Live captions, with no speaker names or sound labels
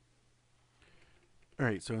All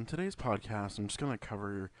right, so in today's podcast, I'm just going to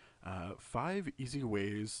cover 5 easy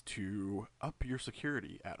ways to up your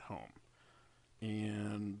security at home.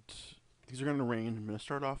 And these are going to range. I'm going to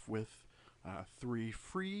start off with 3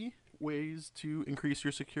 free ways to increase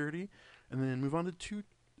your security, and then move on to 2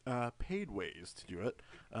 paid ways to do it.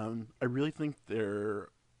 I really think they're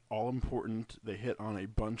all important. They hit on a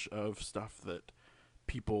bunch of stuff that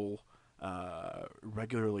people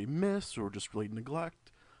regularly miss or just really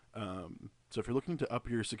neglect. So if you're looking to up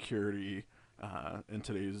your security in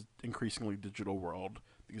today's increasingly digital world,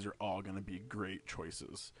 these are all going to be great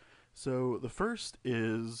choices. So the first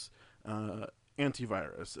is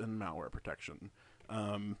antivirus and malware protection.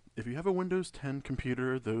 If you have a Windows 10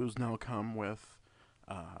 computer, those now come with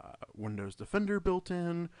Windows Defender built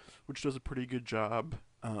in, which does a pretty good job.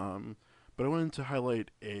 But I wanted to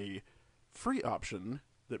highlight a free option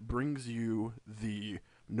that brings you the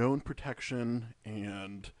known protection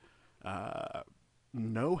and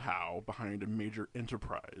know-how behind a major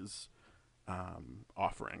enterprise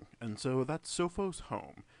offering. And so that's Sophos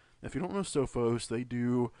Home. If you don't know Sophos, they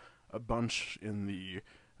do a bunch in the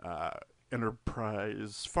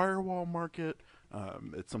enterprise firewall market.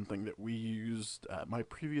 It's something that we used at my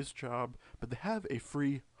previous job, but they have a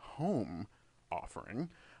free home offering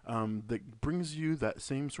that brings you that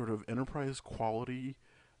same sort of enterprise quality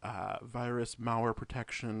virus malware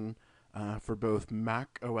protection for both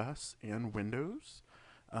Mac OS and Windows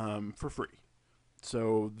for free.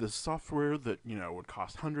 So this software that would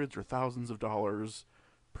cost hundreds or thousands of dollars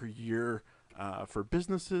per year for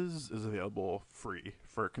businesses is available free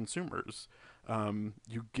for consumers.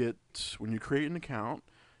 You get when you create an account,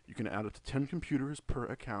 you can add up to 10 computers per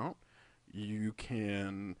account. You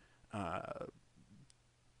can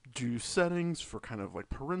do settings for kind of like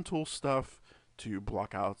parental stuff to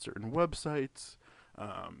block out certain websites.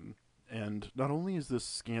 And not only is this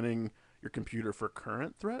scanning your computer for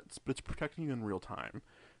current threats, but it's protecting you in real time.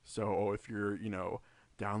 So if you're,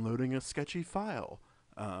 downloading a sketchy file,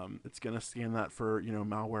 it's going to scan that for,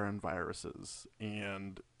 malware and viruses.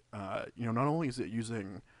 And, not only is it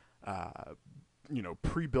using,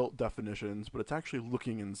 pre-built definitions, but it's actually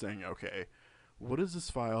looking and saying, okay, what is this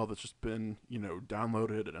file that's just been,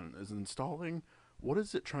 downloaded and is installing? What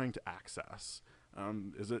is it trying to access?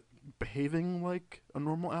 Is it behaving like a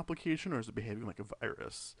normal application or is it behaving like a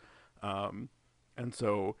virus? And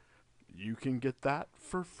so you can get that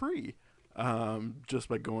for free just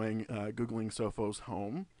by Googling Sophos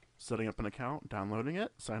Home, setting up an account, downloading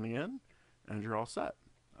it, signing in, and you're all set.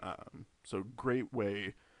 So great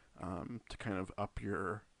way to kind of up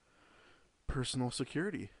your personal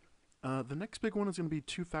security. The next big one is going to be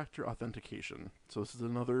two-factor authentication. So this is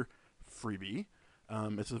another freebie.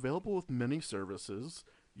 It's available with many services.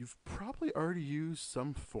 You've probably already used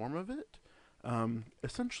some form of it.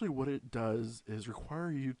 Essentially, what it does is require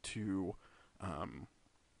you to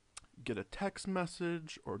get a text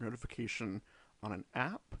message or notification on an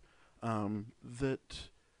app that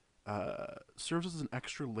serves as an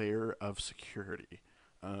extra layer of security.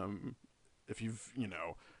 If you've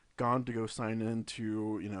gone to go sign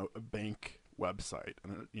into a bank website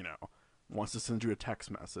and it wants to send you a text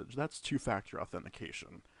message, that's two-factor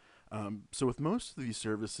authentication. So with most of these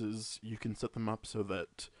services, you can set them up so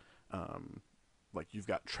that like you've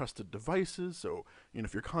got trusted devices. So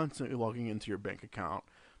if you're constantly logging into your bank account,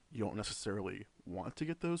 you don't necessarily want to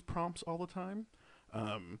get those prompts all the time.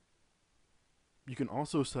 You can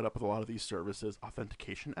also set up with a lot of these services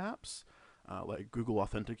authentication apps like Google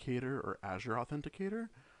Authenticator or Azure Authenticator.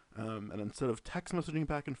 And instead of text messaging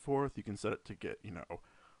back and forth, you can set it to get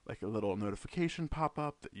like a little notification pop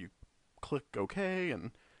up that you click OK and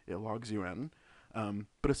it logs you in.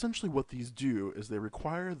 But essentially what these do is they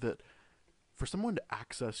require that for someone to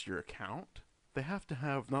access your account, they have to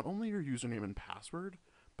have not only your username and password,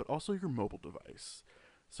 but also your mobile device.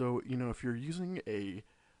 So, if you're using a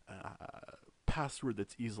password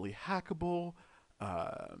that's easily hackable,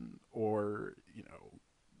 or,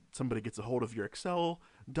 somebody gets a hold of your Excel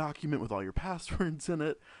document with all your passwords in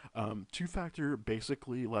it, two-factor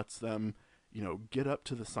basically lets them, get up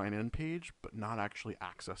to the sign-in page, but not actually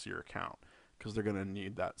access your account because they're going to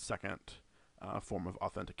need that second form of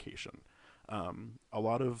authentication. A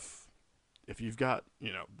lot of, if you've got,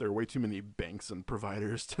 there are way too many banks and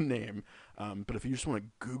providers to name, but if you just want to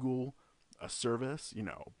Google a service,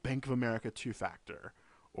 Bank of America two-factor,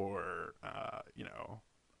 or,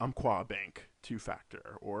 Umpqua Bank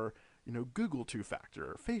two-factor, or, Google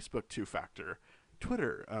two-factor, Facebook two-factor,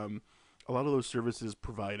 Twitter, a lot of those services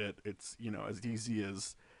provide it. It's, as easy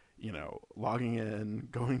as, logging in,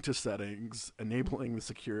 going to settings, enabling the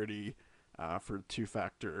security for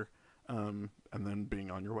two-factor, and then being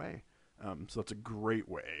on your way. So that's a great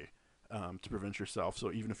way to prevent yourself.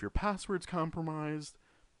 So even if your password's compromised,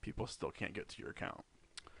 people still can't get to your account.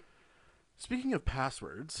 Speaking of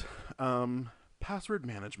passwords, password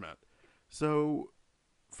management. So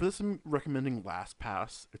for this, I'm recommending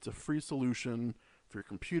LastPass. It's a free solution for your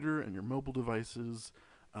computer and your mobile devices.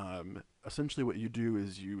 Essentially, what you do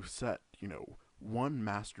is you set, one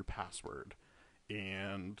master password,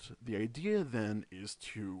 and the idea then is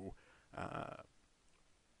to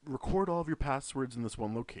record all of your passwords in this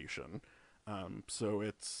one location. So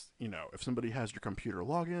it's, if somebody has your computer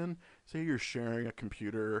login, say you're sharing a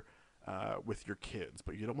computer with your kids,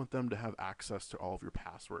 but you don't want them to have access to all of your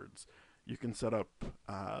passwords, you can set up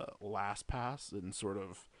LastPass and sort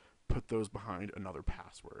of put those behind another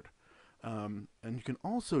password. And you can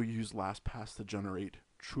also use LastPass to generate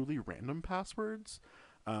truly random passwords.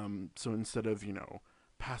 So instead of,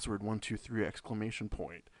 password 123 exclamation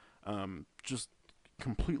point, just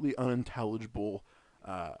completely unintelligible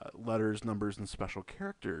letters, numbers, and special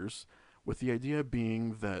characters, with the idea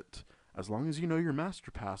being that as long as you know your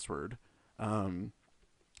master password, you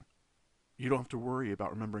don't have to worry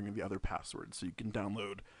about remembering the other passwords. So you can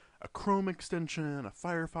download a Chrome extension, a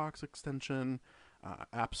Firefox extension,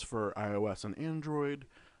 apps for iOS and Android,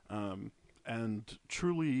 and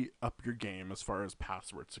truly up your game as far as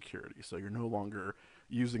password security. So you're no longer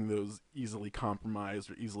using those easily compromised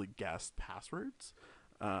or easily guessed passwords,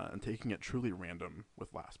 and taking it truly random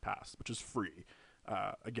with LastPass, which is free,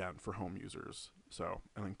 again, for home users. So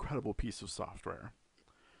an incredible piece of software.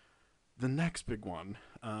 The next big one,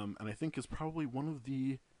 and I think is probably one of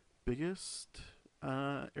the biggest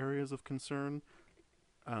areas of concern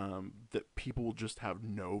that people just have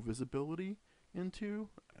no visibility into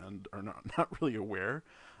and are not really aware,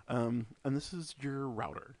 and this is your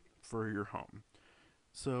router for your home.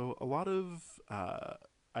 So a lot of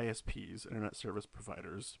ISPs, internet service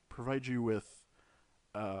providers, provide you with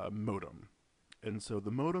a modem, and so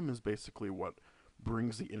the modem is basically what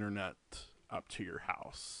brings the internet up to your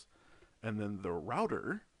house. And then the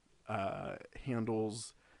router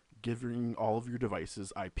handles giving all of your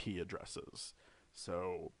devices IP addresses.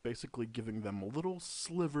 So basically giving them a little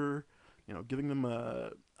sliver, giving them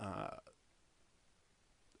a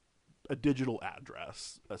digital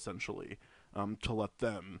address, essentially, to let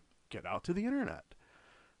them get out to the internet.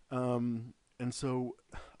 And so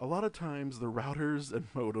a lot of times the routers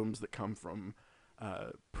and modems that come from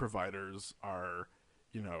providers are,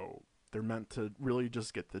 they're meant to really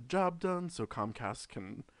just get the job done so Comcast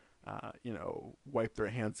can, wipe their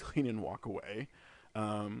hands clean and walk away.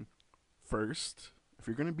 First, if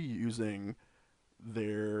you're going to be using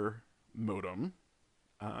their modem,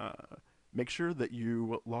 make sure that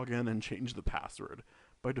you log in and change the password.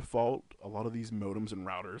 By default, a lot of these modems and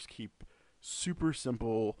routers keep super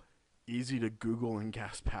simple, easy to Google and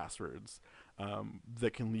guess passwords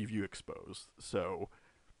that can leave you exposed. So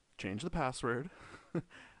change the password,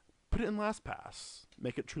 put it in LastPass,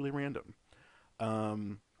 make it truly random. I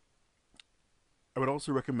would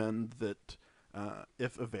also recommend that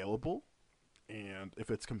if available and if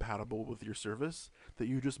it's compatible with your service, that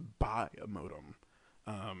you just buy a modem.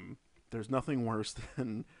 There's nothing worse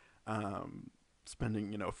than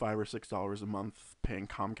spending $5 or $6 a month paying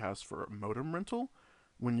Comcast for a modem rental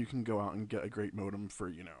when you can go out and get a great modem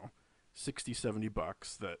for 60-70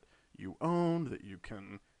 bucks that you own, that you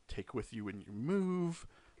can take with you when you move,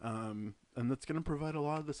 and that's going to provide a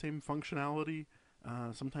lot of the same functionality,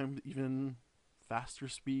 sometimes even faster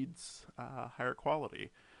speeds, higher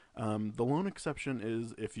quality. The lone exception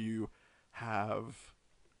is if you have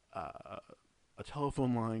a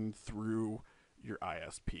telephone line through your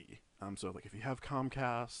ISP. So like if you have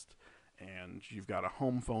Comcast and you've got a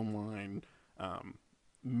home phone line,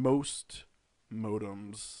 most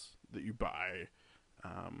modems that you buy,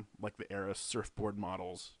 like the Eero surfboard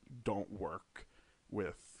models, don't work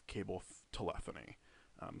with cable telephony.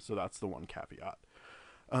 So that's the one caveat.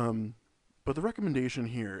 But the recommendation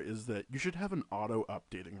here is that you should have an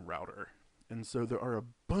auto-updating router. And so there are a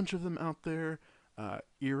bunch of them out there.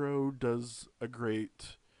 Eero does a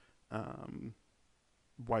great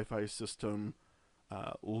Wi-Fi system.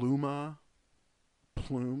 Luma,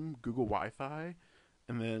 Plume, Google Wi-Fi.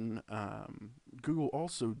 And then Google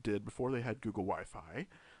also did, before they had Google Wi-Fi,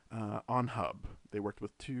 on Hub. They worked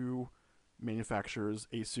with two manufacturers,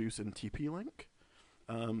 Asus and TP-Link.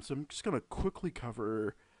 So I'm just going to quickly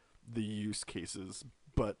cover the use cases,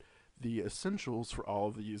 but the essentials for all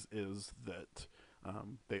of these is that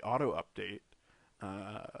they auto-update.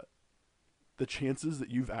 The chances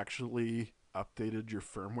that you've actually updated your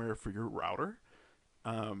firmware for your router,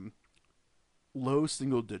 low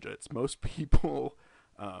single digits. Most people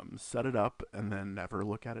set it up, and then never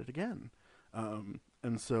look at it again.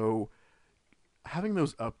 And so having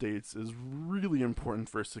those updates is really important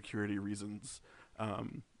for security reasons.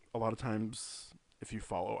 A lot of times, if you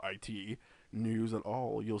follow IT news at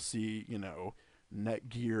all, you'll see,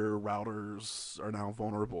 Netgear routers are now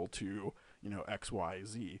vulnerable to, X, Y,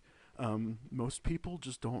 Z. Most people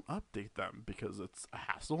just don't update them because it's a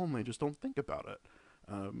hassle and they just don't think about it.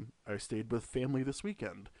 I stayed with family this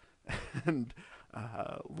weekend and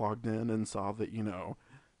logged in and saw that,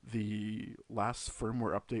 the last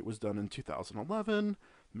firmware update was done in 2011.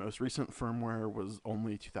 Most recent firmware was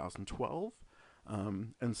only 2012.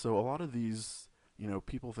 And so a lot of these,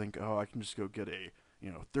 people think, oh, I can just go get a,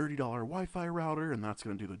 $30 Wi-Fi router and that's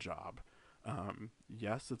going to do the job.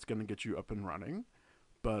 Yes, it's going to get you up and running,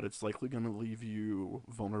 but it's likely going to leave you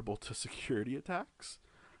vulnerable to security attacks,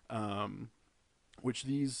 which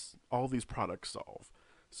all these products solve.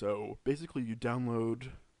 So basically, you download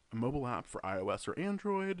a mobile app for iOS or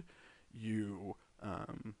Android. You,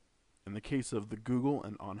 in the case of the Google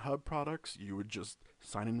and OnHub products, you would just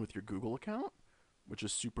sign in with your Google account, which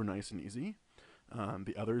is super nice and easy.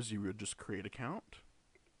 The others, you would just create an account,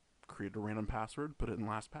 create a random password, put it in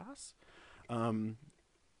LastPass. And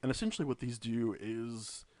essentially what these do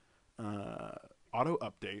is auto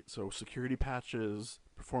update, so security patches,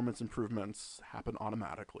 performance improvements happen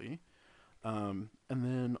automatically. And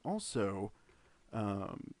then also,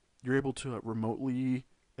 you're able to remotely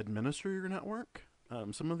administer your network.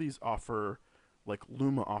 Some of these offer, like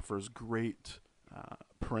Luma offers great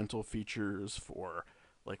parental features for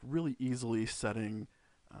like really easily setting.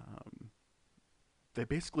 They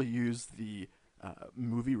basically use the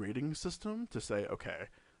movie rating system to say, okay,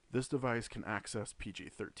 this device can access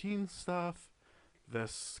PG-13 stuff.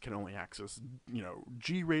 This can only access,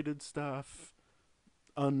 G-rated stuff,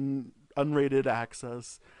 unrated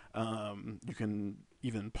access. You can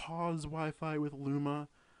even pause Wi-Fi with Luma.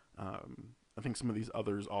 I think some of these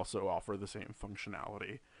others also offer the same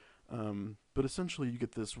functionality. But essentially, you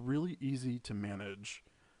get this really easy to manage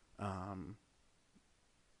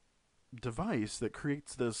device that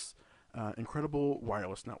creates this incredible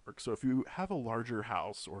wireless network. So if you have a larger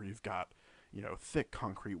house or you've got, thick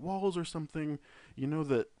concrete walls or something, you know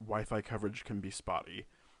that Wi-Fi coverage can be spotty.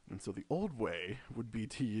 And so the old way would be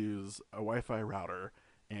to use a Wi-Fi router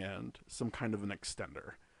and some kind of an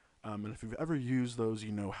extender. And if you've ever used those,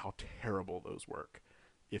 you know how terrible those work.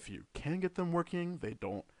 If you can get them working, they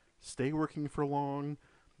don't stay working for long.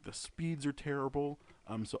 The speeds are terrible.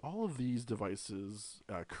 So all of these devices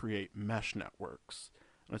create mesh networks.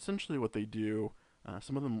 And essentially what they do,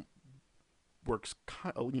 some of them works,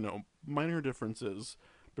 minor differences,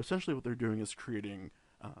 but essentially what they're doing is creating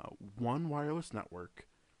one wireless network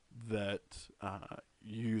that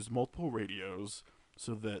use multiple radios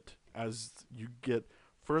so that as you get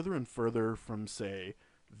further and further from, say,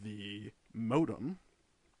 the modem,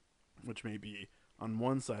 which may be on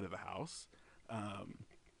one side of the house,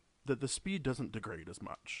 that the speed doesn't degrade as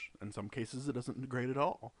much. In some cases, it doesn't degrade at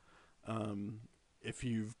all. If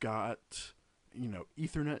you've got,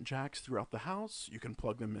 Ethernet jacks throughout the house, you can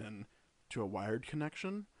plug them in to a wired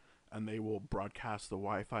connection, and they will broadcast the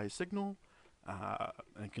Wi-Fi signal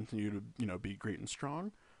and continue to, be great and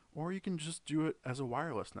strong. Or you can just do it as a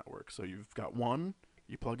wireless network. So you've got one,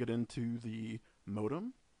 you plug it into the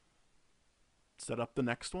modem, set up the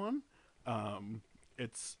next one.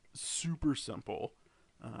 It's super simple.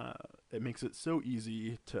 It makes it so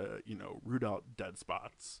easy to, root out dead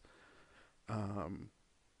spots.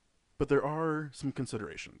 But there are some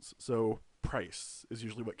considerations. So price is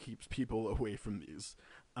usually what keeps people away from these.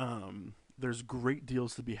 There's great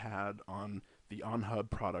deals to be had on the OnHub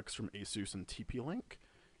products from Asus and TP-Link.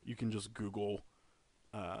 You can just Google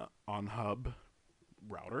OnHub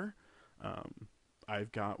router.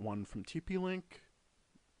 I've got one from TP-Link.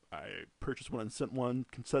 I purchased one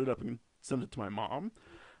and can set it up and send it to my mom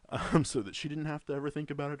so that she didn't have to ever think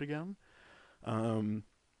about it again.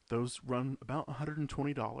 Those run about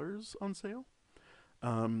 $120 on sale.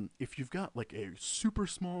 If you've got like a super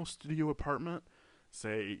small studio apartment,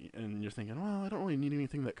 say, and you're thinking, well, I don't really need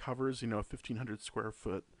anything that covers, a 1,500 square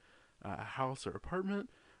foot house or apartment,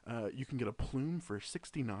 you can get a Plume for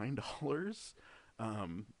 $69.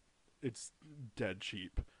 It's dead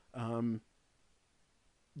cheap.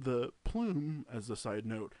 The Plume, as a side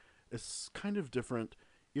note, is kind of different.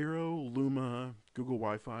 Eero, Luma, Google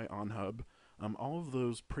Wi-Fi, OnHub, all of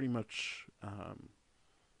those pretty much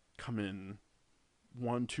come in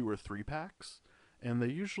 1, 2, or 3 packs, and they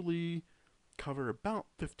usually cover about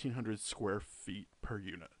 1,500 square feet per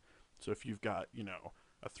unit. So if you've got,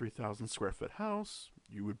 a 3,000 square foot house,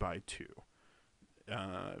 you would buy 2.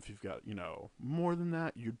 If you've got, more than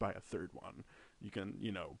that, you'd buy a third one. You can,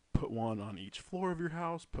 put one on each floor of your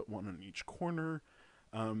house, put one in each corner.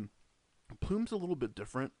 Um, Plume's a little bit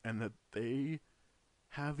different in that they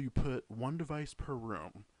have you put one device per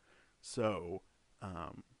room. So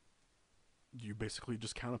um, you basically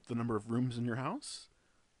just count up the number of rooms in your house,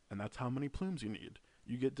 and that's how many plumes you need.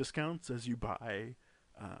 You get discounts as you buy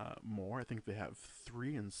more. I think they have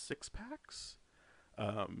 3 and 6 packs,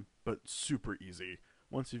 but super easy.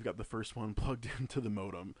 Once you've got the first one plugged into the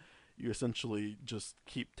modem, you essentially just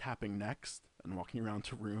keep tapping next and walking around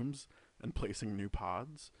to rooms and placing new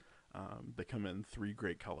pods. They come in 3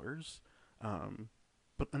 great colors. Um,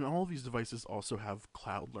 but and all of these devices also have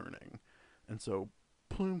cloud learning. And so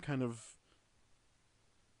Plume kind of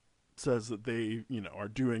says that they, are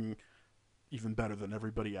doing even better than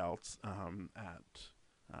everybody else at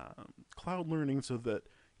cloud learning, so that,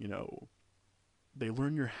 you know, they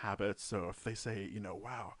learn your habits. So if they say,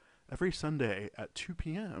 wow, every Sunday at 2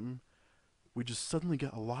 p.m., we just suddenly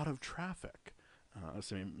get a lot of traffic.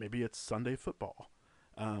 So maybe it's Sunday football.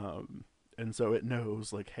 And so it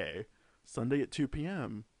knows, like, hey, Sunday at 2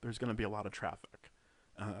 p.m., there's going to be a lot of traffic.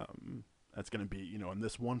 That's going to be, in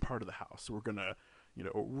this one part of the house. So we're going to,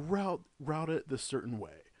 route it this certain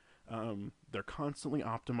way. They're constantly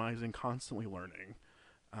optimizing, constantly learning.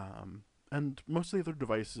 And most of the other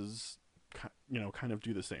devices, kind of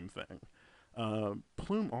do the same thing.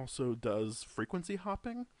 Plume also does frequency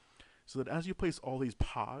hopping, so that as you place all these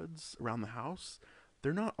pods around the house,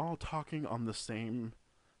 they're not all talking on the same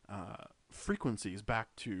frequencies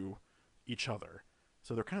back to each other.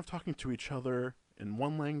 So they're kind of talking to each other in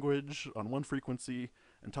one language on one frequency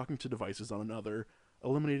and talking to devices on another,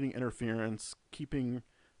 eliminating interference, keeping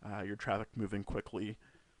your traffic moving quickly.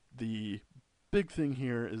 The big thing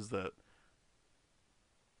here is that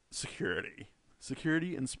security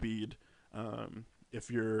and speed.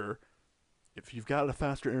 If you've got a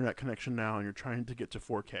faster internet connection now and you're trying to get to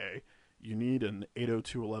 4K, you need an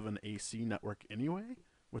 802.11 AC network anyway,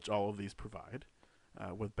 which all of these provide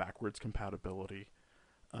with backwards compatibility.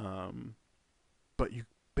 But you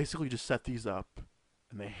basically just set these up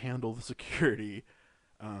and they handle the security.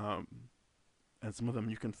 And some of them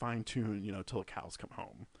you can fine tune, till the cows come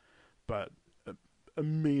home. But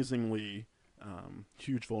amazingly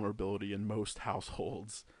huge vulnerability in most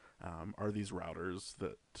households are these routers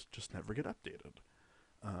that just never get updated.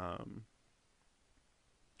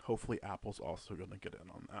 Hopefully Apple's also going to get in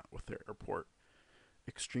on that with their airport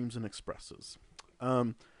extremes and expresses.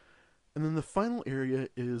 And then the final area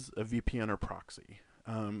is a VPN or proxy.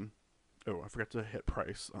 I forgot to hit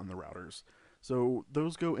price on the routers. So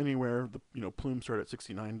those go anywhere. Plume start at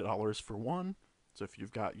 $69 for one. So if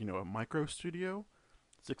you've got, a micro studio,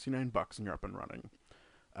 $69 and you're up and running.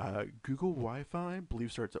 Google Wi-Fi, I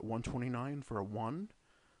believe, starts at $129 for a one.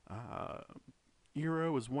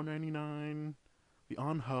 Eero is $199. The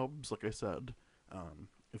on hubs, like I said,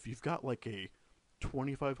 if you've got like a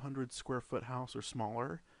 2,500 square foot house or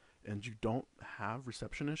smaller, and you don't have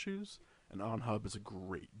reception issues, an on hub is a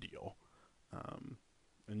great deal.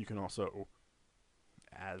 And you can also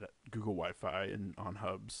add Google Wi-Fi and on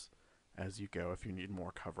hubs as you go if you need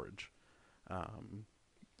more coverage.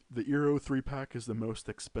 The eero 3-pack is the most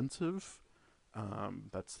expensive.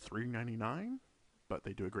 That's $399, but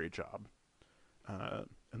they do a great job.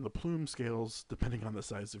 And the Plume scales depending on the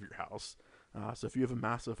size of your house. So if you have a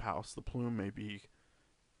massive house, the Plume may be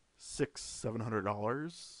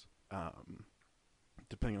 $700,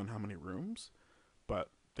 depending on how many rooms. But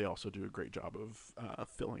they also do a great job of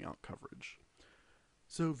filling out coverage.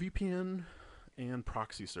 So VPN and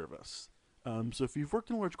proxy service. So if you've worked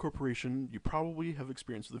in a large corporation, you probably have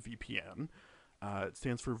experience with a VPN. It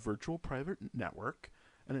stands for Virtual Private Network,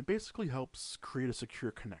 and it basically helps create a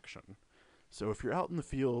secure connection. So if you're out in the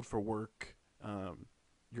field for work,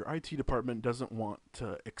 your IT department doesn't want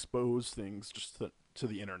to expose things just to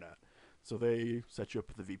the internet. So they set you up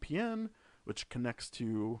with a VPN, which connects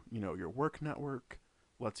to, your work network,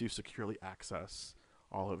 lets you securely access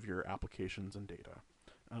all of your applications and data.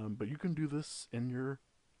 But you can do this in your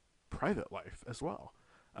private life as well.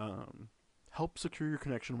 Help secure your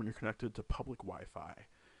connection when you're connected to public Wi-Fi.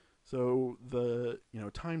 So the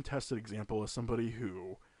time-tested example is somebody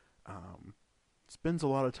who spends a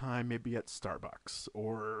lot of time maybe at Starbucks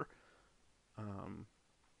or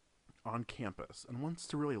on campus and wants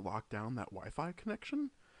to really lock down that Wi-Fi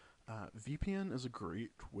connection. VPN is a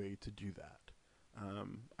great way to do that.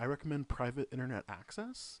 I recommend private internet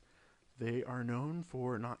access. They are known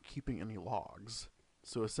for not keeping any logs.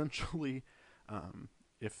 So essentially,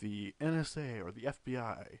 if the NSA or the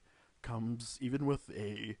FBI comes even with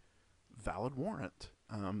a valid warrant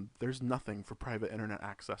there's nothing for private internet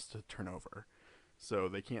access to turn over. So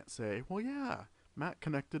they can't say, well, yeah, Matt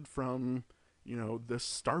connected from,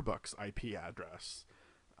 this Starbucks IP address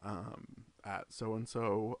at so and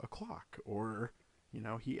so o'clock, or,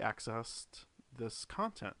 he accessed this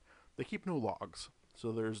content. They keep no logs.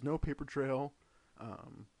 So there's no paper trail.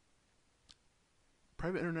 Um,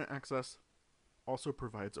 Private internet access also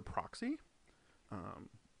provides a proxy, um,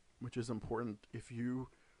 which is important if you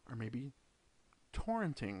are maybe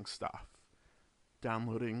torrenting stuff,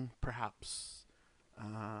 downloading perhaps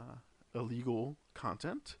illegal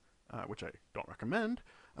content, which I don't recommend,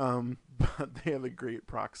 but they have a great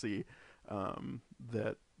proxy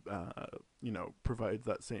that provides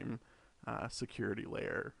that same security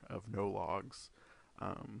layer of no logs.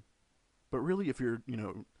 But really, if you're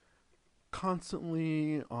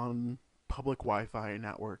constantly on public Wi-Fi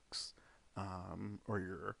networks, or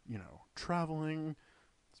you're traveling,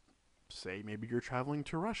 say maybe you're traveling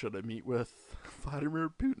to Russia to meet with Vladimir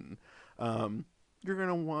Putin, you're going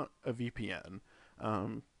to want a VPN.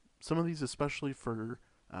 Some of these, especially for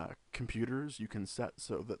computers, you can set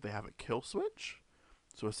so that they have a kill switch.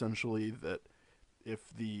 So essentially that if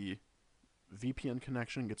the VPN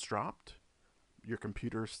connection gets dropped, your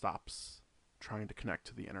computer stops trying to connect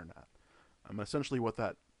to the internet. Essentially what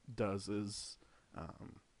that does is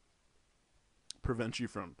prevent you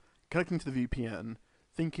from connecting to the VPN,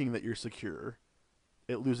 thinking that you're secure,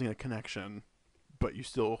 it losing a connection, but you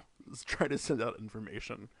still try to send out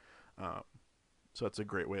information. So that's a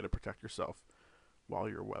great way to protect yourself while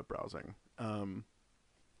you're web browsing.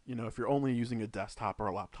 If you're only using a desktop or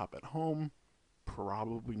a laptop at home,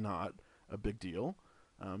 probably not a big deal.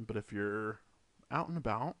 But if you're out and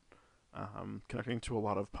about, connecting to a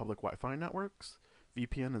lot of public Wi-Fi networks,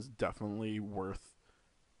 VPN is definitely worth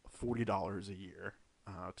 $40 a year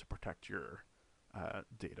to protect your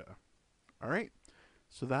data. All right,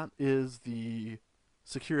 so that is the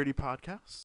security podcast.